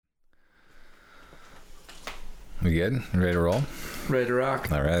We good? Ready to roll? Ready to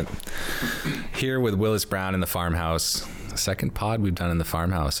rock. All right. Here with Willis Brown in the farmhouse. Second pod we've done in the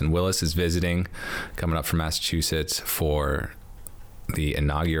farmhouse. And Willis is visiting, coming up from Massachusetts for the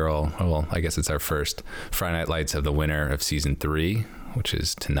inaugural, well, I guess it's our first Friday Night Lights of the winter of season 3, which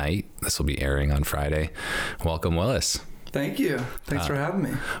is tonight. This will be airing on Friday. Welcome, Willis. Thank you. Thanks for having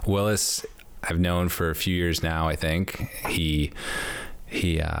me. Willis, I've known for a few years now, I think. He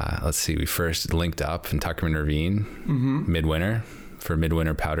let's see, we first linked up in Tuckerman Ravine, midwinter, for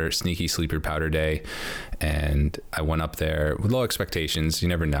midwinter powder, sneaky sleeper powder day. And I went up there with low expectations. You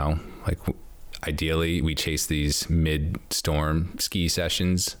never know. Like, ideally, we chase these mid-storm ski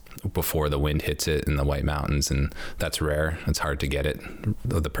sessions before the wind hits it in the White Mountains. And that's rare. It's hard to get it,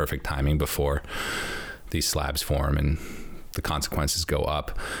 the perfect timing before these slabs form and the consequences go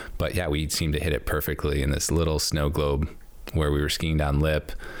up. But yeah, we seemed to hit it perfectly in this little snow globe where we were skiing down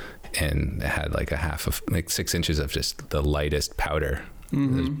lip, and it had like 6 inches of just the lightest powder. It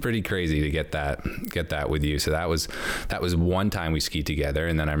was pretty crazy to get that with you. So that was one time we skied together.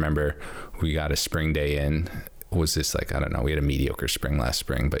 And then I remember we got a spring day in. Was this like, I don't know, we had a mediocre spring last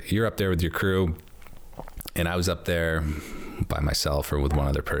spring, but you're up there with your crew and I was up there by myself or with one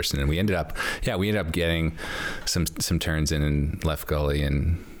other person. And we ended up getting some turns in Left Gully,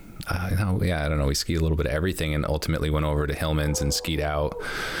 and I don't know, we skied a little bit of everything and ultimately went over to Hillman's and skied out.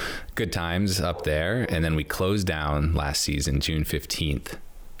 Good times up there. And then we closed down last season, June 15th,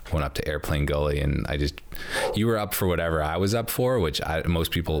 went up to Airplane Gully, and you were up for whatever I was up for, which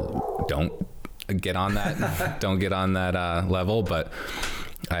most people don't get on that level, but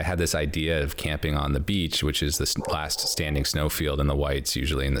I had this idea of camping on the beach, which is the last standing snowfield in the Whites,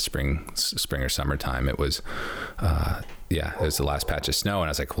 usually in the spring or summertime. It was, it was the last patch of snow. And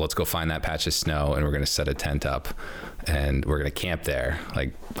I was like, well, let's go find that patch of snow and we're going to set a tent up and we're going to camp there.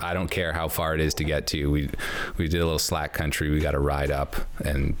 Like, I don't care how far it is to get to. We did a little slack country. We got to ride up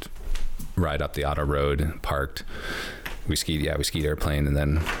the auto road, parked. We skied Airplane, and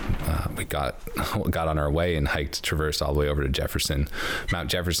then we got on our way and traversed all the way over to Jefferson. Mount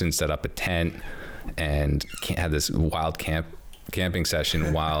Jefferson, set up a tent and had this wild camping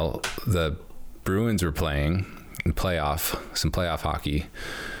session while the Bruins were playing some playoff hockey,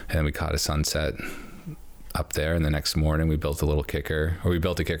 and then we caught a sunset up there. And the next morning we built a kicker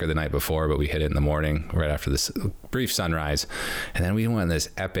the night before, but we hit it in the morning right after this brief sunrise. And then we went on this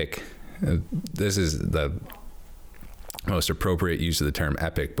epic, this is the most appropriate use of the term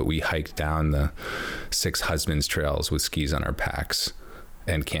epic, but we hiked down the 6 Husbands trails with skis on our packs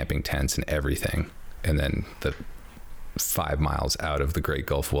and camping tents and everything. And then the 5 miles out of the Great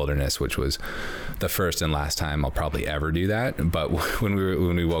Gulf Wilderness, which was the first and last time I'll probably ever do that. But when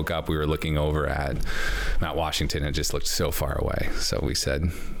we woke up, we were looking over at Mount Washington, and it just looked so far away. So we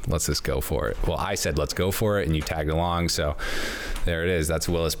said, let's just go for it. Well, I said, let's go for it, and you tagged along. So there it is. That's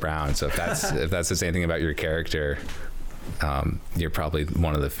Willis Brown. So if that's the same thing about your character, you're probably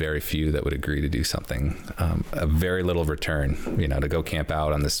one of the very few that would agree to do something, a very little return, to go camp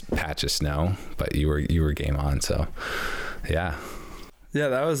out on this patch of snow, but you were game on. So yeah,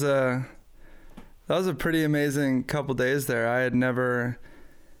 that was a pretty amazing couple days there. I had never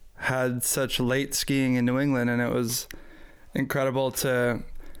had such late skiing in New England, and it was incredible to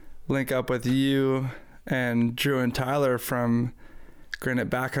link up with you and Drew and Tyler from Granite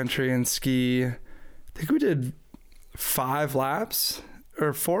Backcountry and ski. I think we did 4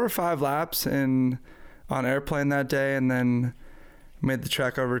 or 5 laps on Airplane that day, and then made the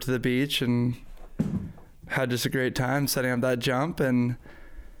trek over to the beach and had just a great time setting up that jump. And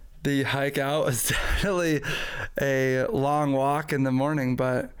the hike out was definitely a long walk in the morning,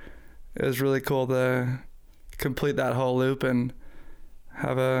 but it was really cool to complete that whole loop and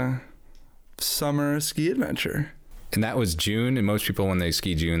have a summer ski adventure. And that was June, and most people, when they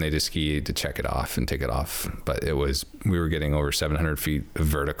ski June, they just ski to check it off and take it off. But we were getting over 700 feet of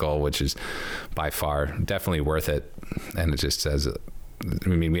vertical, which is by far definitely worth it. And it just says,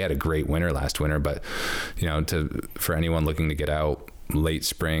 we had a great winter last winter, but for anyone looking to get out late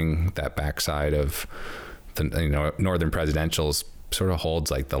spring, that backside of the Northern Presidentials sort of holds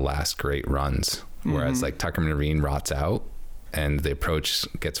like the last great runs, whereas like Tuckerman Ravine rots out and the approach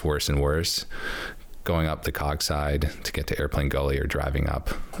gets worse and worse. Going up the Cog side to get to Airplane Gully or driving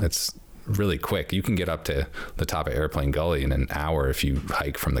up, it's really quick. You can get up to the top of Airplane Gully in an hour if you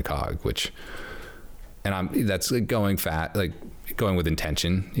hike from the Cog, that's going going with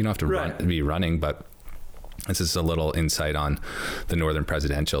intention. You don't have to be running, but this is a little insight on the Northern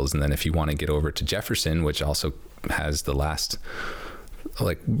Presidentials. And then if you want to get over to Jefferson, which also has the last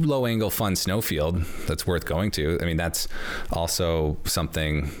like low angle fun snowfield that's worth going to. I mean, that's also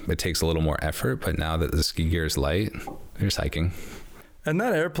something that takes a little more effort, but now that the ski gear is light, you're just hiking. And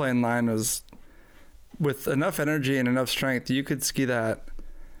that airplane line was, with enough energy and enough strength, you could ski that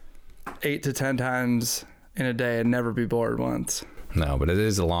 8 to 10 times in a day and never be bored once. No, but it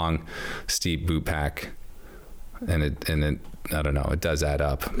is a long, steep boot pack, and it I don't know, it does add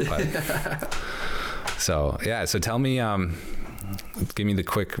up. But so tell me, give me the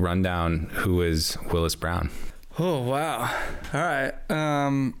quick rundown. Who is Willis Brown? Oh, wow. All right.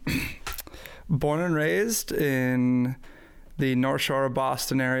 Born and raised in the North Shore of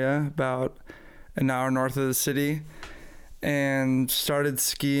Boston area, about an hour north of the city, and started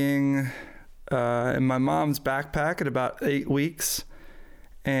skiing in my mom's backpack at about 8 weeks,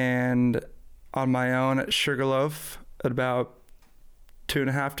 and on my own at Sugarloaf at about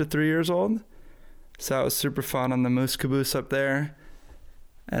 2.5 to 3 years old. So that was super fun on the Moose Caboose up there.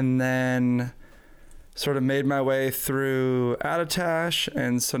 And then sort of made my way through Attitash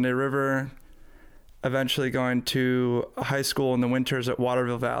and Sunday River, eventually going to a high school in the winters at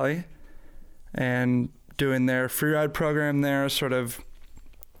Waterville Valley and doing their freeride program there, sort of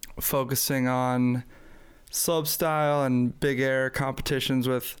focusing on slopestyle and big air competitions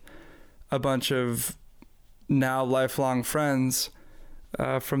with a bunch of now lifelong friends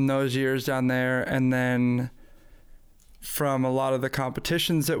from those years down there. And then from a lot of the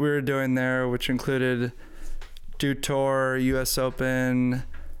competitions that we were doing there, which included Dew Tour, US Open,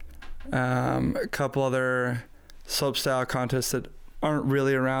 a couple other slopestyle contests that aren't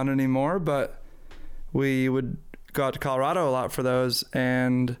really around anymore, but we would go out to Colorado a lot for those,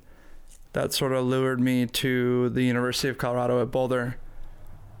 and that sort of lured me to the University of Colorado at Boulder.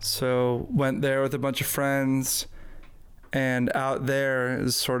 So went there with a bunch of friends, and out there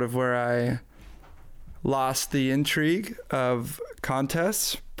is sort of where I lost the intrigue of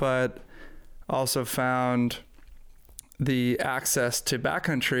contests, but also found the access to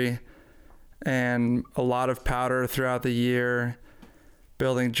backcountry and a lot of powder throughout the year,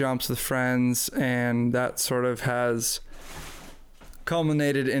 building jumps with friends, and that sort of has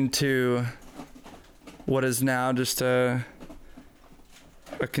culminated into what is now just a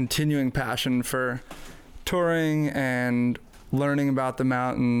continuing passion for touring and learning about the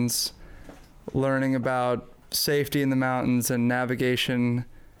mountains, learning about safety in the mountains and navigation,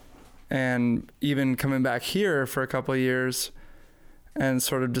 and even coming back here for a couple of years and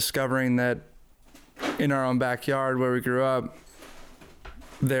sort of discovering that in our own backyard where we grew up,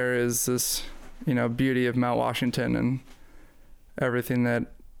 there is this, beauty of Mount Washington and everything that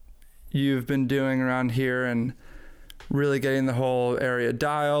you've been doing around here, and really getting the whole area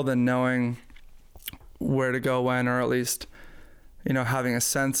dialed and knowing where to go when, or at least, having a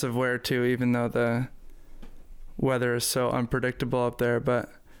sense of where to, even though the weather is so unpredictable up there. But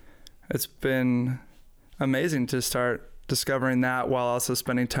it's been amazing to start discovering that while also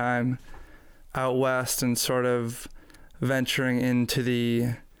spending time out west and sort of venturing into the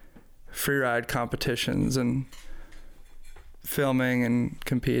freeride competitions and filming and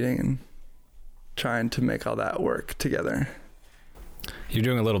competing and trying to make all that work together. You're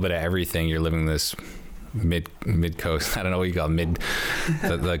doing a little bit of everything. You're living this mid coast, I don't know what you call it,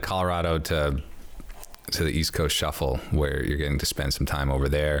 the Colorado to the East Coast shuffle, where you're getting to spend some time over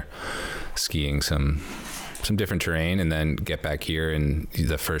there skiing some different terrain, and then get back here, and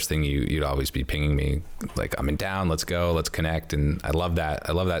the first thing you'd always be pinging me like, I'm in town, let's go, let's connect. And I love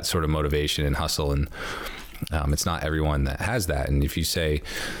that sort of motivation and hustle. And it's not everyone that has that. And if you say,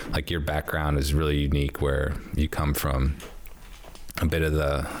 like, your background is really unique, where you come from a bit of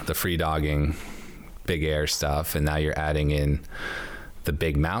the free dogging, big air stuff, and now you're adding in the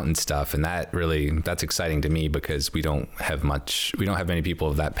big mountain stuff, and that's exciting to me, because we don't have many people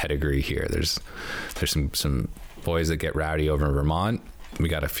of that pedigree here. There's some boys that get rowdy over in Vermont. We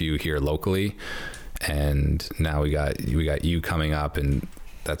got a few here locally, and now we got you coming up, and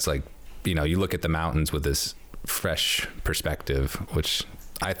that's like, you look at the mountains with this fresh perspective, which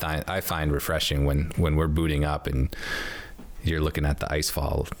I find refreshing when we're booting up and you're looking at the ice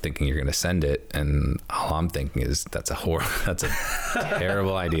fall thinking you're going to send it, and all I'm thinking is that's a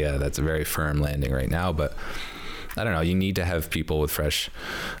terrible idea. That's a very firm landing right now. But I don't know, you need to have people with fresh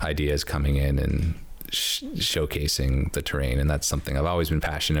ideas coming in and showcasing the terrain. And that's something I've always been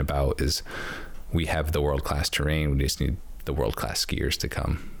passionate about, is we have the world-class terrain. We just need the world-class skiers to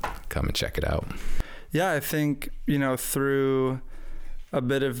come and check it out. Yeah, I think, through a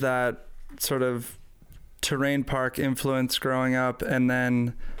bit of that sort of terrain park influence growing up, and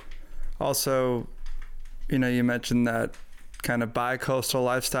then also, you mentioned that kind of bi-coastal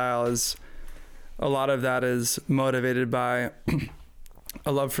lifestyle, is a lot of that is motivated by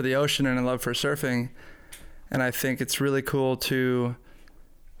a love for the ocean and a love for surfing. And I think it's really cool to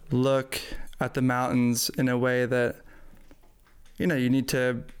look at the mountains in a way that, you know, you need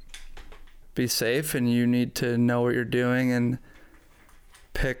to be safe and you need to know what you're doing and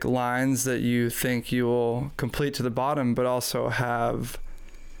pick lines that you think you will complete to the bottom, but also have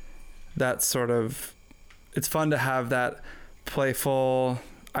that sort of, it's fun to have that playful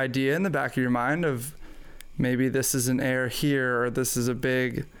idea in the back of your mind of maybe this is an air here or this is a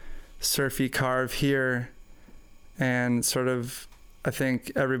big surfy carve here. And sort of, I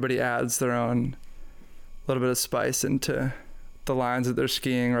think everybody adds their own little bit of spice into the lines that they're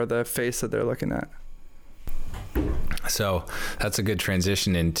skiing or the face that they're looking at. So that's a good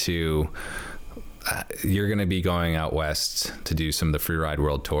transition into you're going to be going out west to do some of the Freeride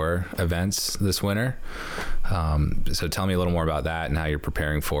World Tour events this winter. So tell me a little more about that and how you're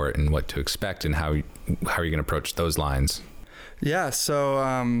preparing for it and what to expect and how are you going to approach those lines? Yeah,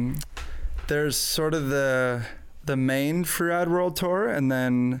 so there's sort of the main Freeride World Tour, and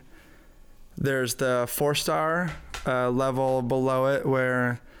then there's the 4-star level below it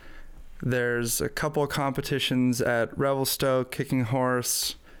where there's a couple of competitions at Revelstoke, Kicking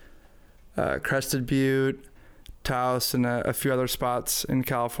Horse, Crested Butte, Taos, and a few other spots in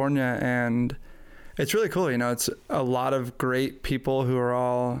California. And it's really cool. You know, it's a lot of great people who are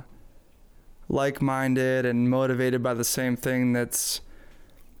all like-minded and motivated by the same thing that's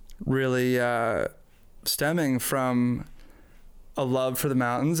really stemming from a love for the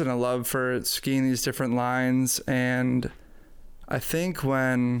mountains and a love for skiing these different lines. And I think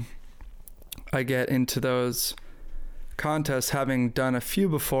when I get into those contests, having done a few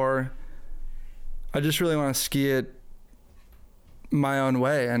before, I just really want to ski it my own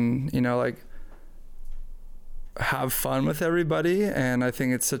way and, you know, like have fun with everybody. And I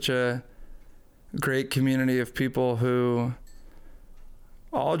think it's such a great community of people who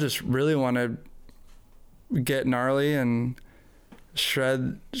all just really want to get gnarly and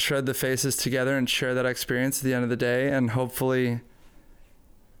shred the faces together and share that experience at the end of the day. And hopefully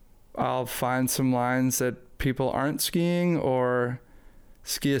I'll find some lines that people aren't skiing or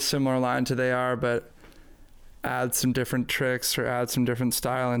ski a similar line to they are, but add some different tricks or add some different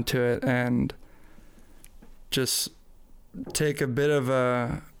style into it and just take a bit of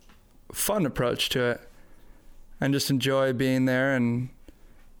a fun approach to it and just enjoy being there and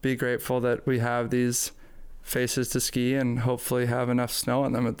be grateful that we have these faces to ski and hopefully have enough snow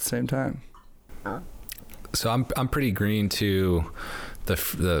on them at the same time. So I'm pretty green to the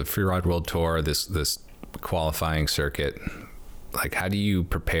Freeride World Tour, this qualifying circuit. Like, how do you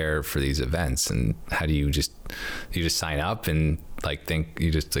prepare for these events, and how do you just sign up and like think you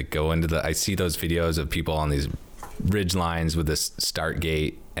just like go into I see those videos of people on these ridge lines with this start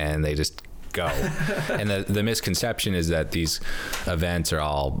gate and they just go. And the misconception is that these events are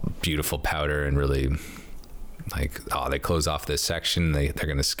all beautiful powder and really like, oh, they close off this section, they're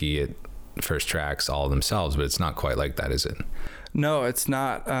going to ski it first tracks all themselves, but it's not quite like that, is it? No, it's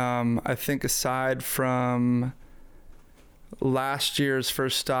not. I think aside from last year's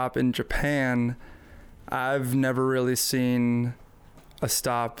first stop in Japan, I've never really seen a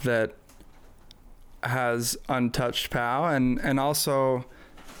stop that has untouched POW. And also,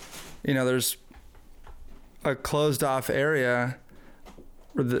 you know, there's a closed off area,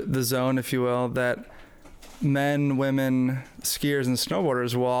 or the zone, if you will, that men, women, skiers, and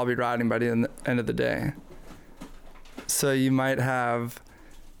snowboarders will all be riding by the end of the day. So you might have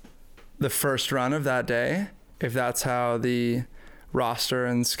the first run of that day, if that's how the roster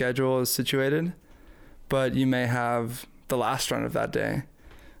and schedule is situated, but you may have the last run of that day.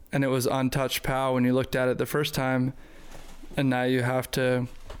 And it was untouched POW when you looked at it the first time, and now you have to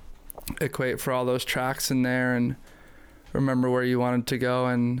equate for all those tracks in there and remember where you wanted to go.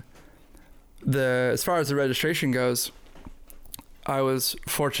 And as far as the registration goes, I was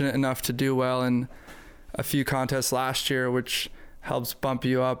fortunate enough to do well in a few contests last year, which helps bump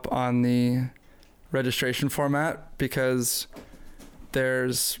you up on the registration format because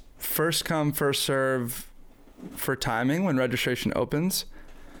there's first come, first serve for timing when registration opens,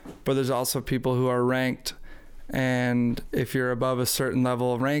 but there's also people who are ranked, and if you're above a certain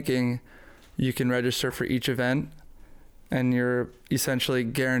level of ranking, you can register for each event and you're essentially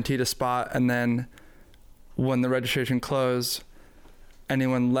guaranteed a spot. And then when the registration closes,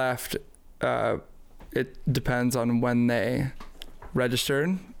 anyone left, it depends on when they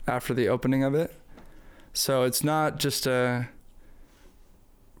registered after the opening of it. So it's not just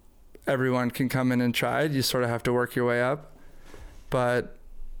everyone can come in and try it. You sort of have to work your way up, but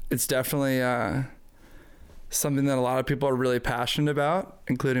it's definitely something that a lot of people are really passionate about,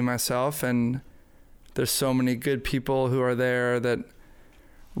 including myself. And there's so many good people who are there that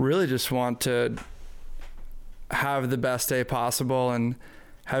really just want to have the best day possible and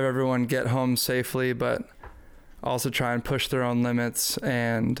have everyone get home safely, but also try and push their own limits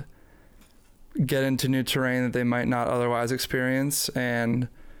and get into new terrain that they might not otherwise experience, and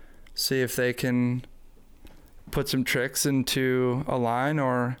see if they can put some tricks into a line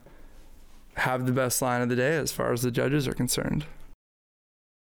or have the best line of the day as far as the judges are concerned.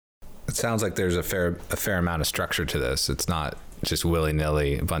 It sounds like there's a fair amount of structure to this. It's not just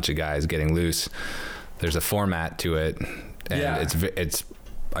willy-nilly a bunch of guys getting loose. There's a format to it, and it's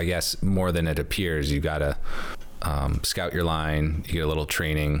I guess more than it appears. You gotta scout your line, you get a little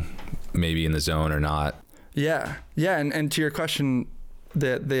training, maybe in the zone or not. And to your question,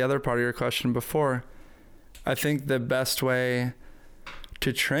 the other part of your question before, I think the best way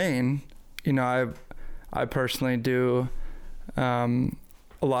to train, I personally do a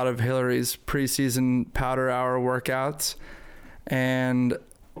lot of Hillary's preseason powder hour workouts, and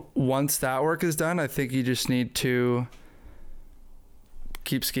once that work is done, I think you just need to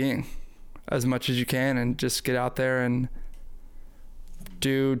keep skiing as much as you can and just get out there and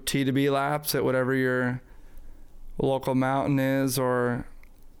do T to B laps at whatever your local mountain is, or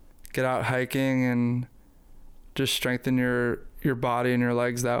get out hiking and just strengthen your body and your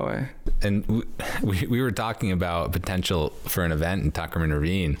legs that way. And we were talking about potential for an event in Tuckerman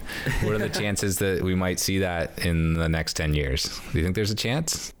Ravine. What are the chances that we might see that in the next 10 years? Do you think there's a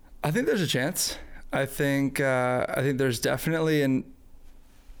chance? I think there's a chance. I think there's definitely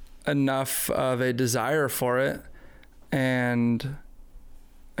enough of a desire for it, and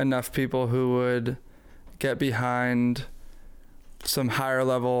enough people who would get behind some higher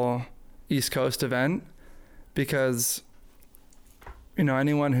level East Coast event, because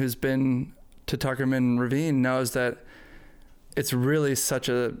anyone who's been to Tuckerman Ravine knows that it's really such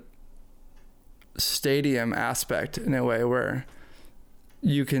a stadium aspect in a way, where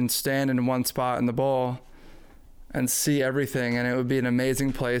you can stand in one spot in the bowl and see everything, and it would be an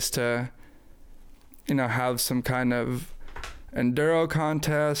amazing place to have some kind of enduro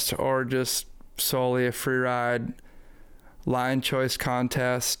contest, or just solely a free ride line choice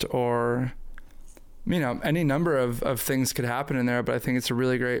contest, or any number of things could happen in there. But I think it's a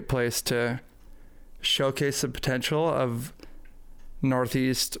really great place to showcase the potential of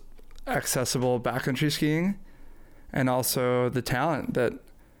Northeast accessible backcountry skiing, and also the talent that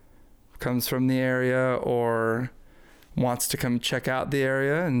comes from the area or wants to come check out the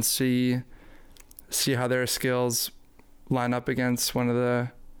area and see how their skills line up against one of the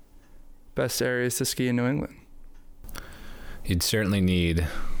best areas to ski in New England. You'd certainly need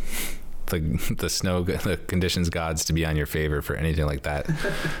the conditions gods to be on your favor for anything like that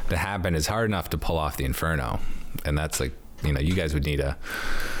to happen. It's hard enough to pull off the Inferno, and that's like, you guys would need a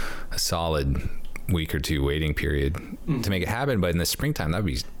solid week or two waiting period to make it happen. But in the springtime,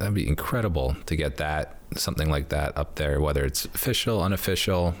 that'd be incredible to get something like that up there, whether it's official,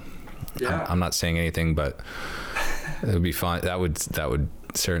 unofficial. I'm not saying anything, but it would be fun. That would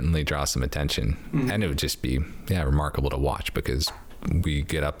certainly draw some attention, and it would just be remarkable to watch, because we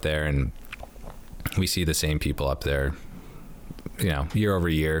get up there and we see the same people up there, year over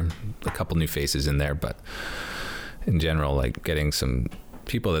year, a couple new faces in there, but in general, like getting some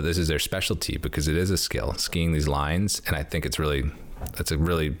people that this is their specialty, because it is a skill, skiing these lines. And I think that's a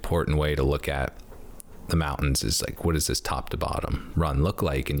really important way to look at the mountains, is like, what does this top to bottom run look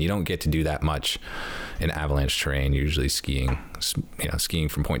like? And you don't get to do that much in avalanche terrain, usually skiing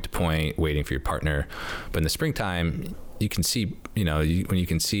from point to point, waiting for your partner. But in the springtime, you can see, when you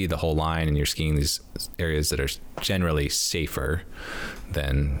can see the whole line, and you're skiing these areas that are generally safer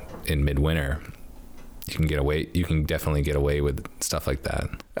than in midwinter, you can definitely get away with stuff like that.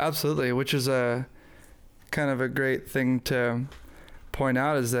 Absolutely. Which is a kind of a great thing to point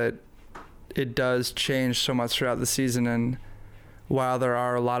out, is that it does change so much throughout the season. And while there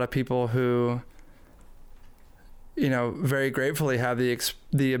are a lot of people who, very gratefully have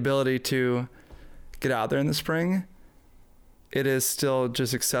the ability to get out there in the spring, it is still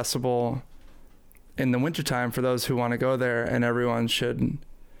just accessible in the wintertime for those who want to go there. And everyone should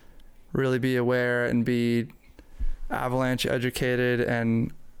really be aware and be avalanche educated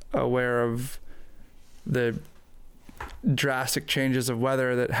and aware of the drastic changes of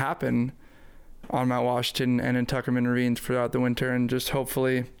weather that happen on Mount Washington and in Tuckerman Ravine throughout the winter. And just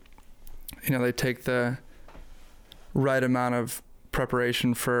hopefully, they take the right amount of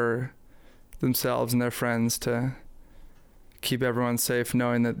preparation for themselves and their friends to keep everyone safe,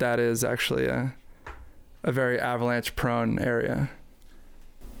 knowing that is actually a very avalanche prone area.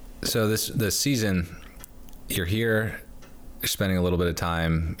 So this season, you're here, you're spending a little bit of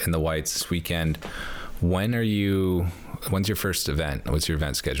time in the Whites this weekend. When are you when's your first event? What's your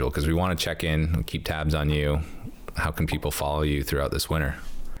event schedule? Because we want to check in, keep tabs on you. How can people follow you throughout this winter?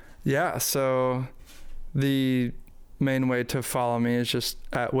 Yeah, so the main way to follow me is just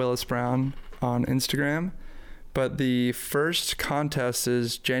at Willis Brown on Instagram. But the first contest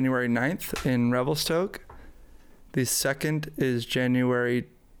is January 9th in Revelstoke. The second is January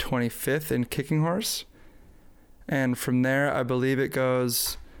 25th in Kicking Horse. And from there, I believe it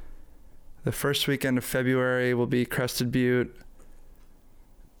goes, the first weekend of February will be Crested Butte.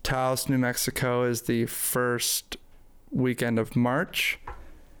 Taos, New Mexico is the first weekend of March.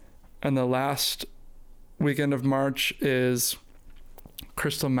 And the last weekend of March is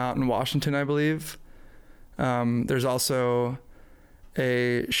Crystal Mountain, Washington, I believe. There's also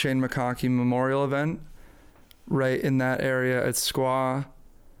a Shane McConkey Memorial event right in that area at Squaw,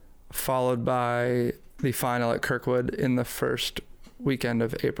 followed by the final at Kirkwood in the first weekend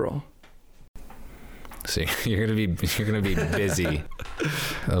of April. So you're gonna be busy.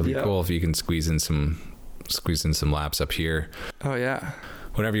 It'll be cool if you can squeeze in some laps up here. Oh yeah.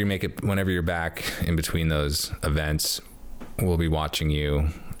 Whenever you're back in between those events, we'll be watching you.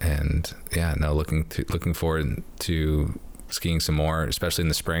 And looking forward to skiing some more, especially in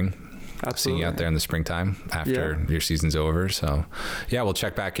the spring. Absolutely. Seeing you out there in the springtime after your season's over. So we'll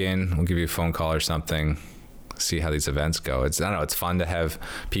check back in. We'll give you a phone call or something, see how these events go. It's fun to have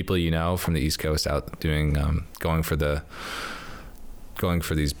people from the East Coast out doing going for these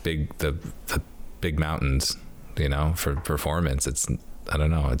the big mountains, for performance. It's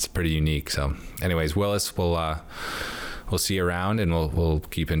pretty unique. So anyways, Willis, we'll see you around, and we'll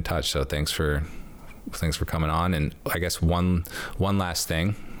keep in touch. So thanks for coming on. And I guess one last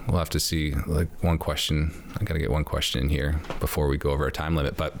thing, we'll have to see, like, one question. I got to get one question in here before we go over our time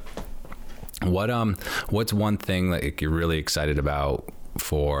limit. But what's one thing that you're really excited about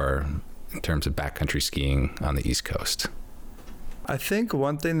in terms of backcountry skiing on the East Coast? I think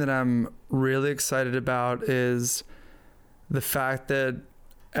one thing that I'm really excited about is the fact that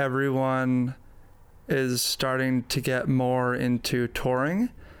everyone is starting to get more into touring,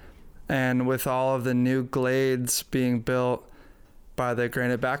 and with all of the new glades being built by the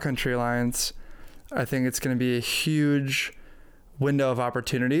Granite Backcountry Alliance, I think it's going to be a huge window of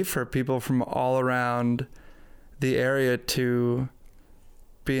opportunity for people from all around the area to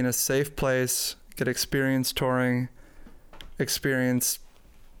be in a safe place, get experience touring, experience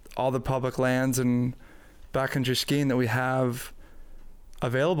all the public lands and backcountry skiing that we have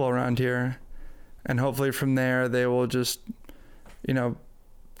available around here. And hopefully from there, they will just,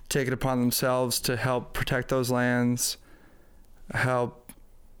 take it upon themselves to help protect those lands, help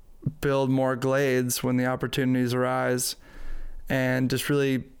build more glades when the opportunities arise, and just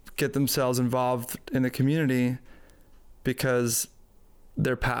really get themselves involved in the community, because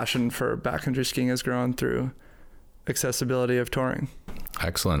their passion for backcountry skiing has grown through accessibility of touring.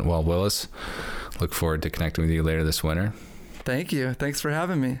 Excellent. Well, Willis, look forward to connecting with you later this winter. Thank you. Thanks for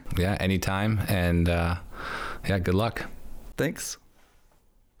having me. Yeah, anytime. And good luck. Thanks.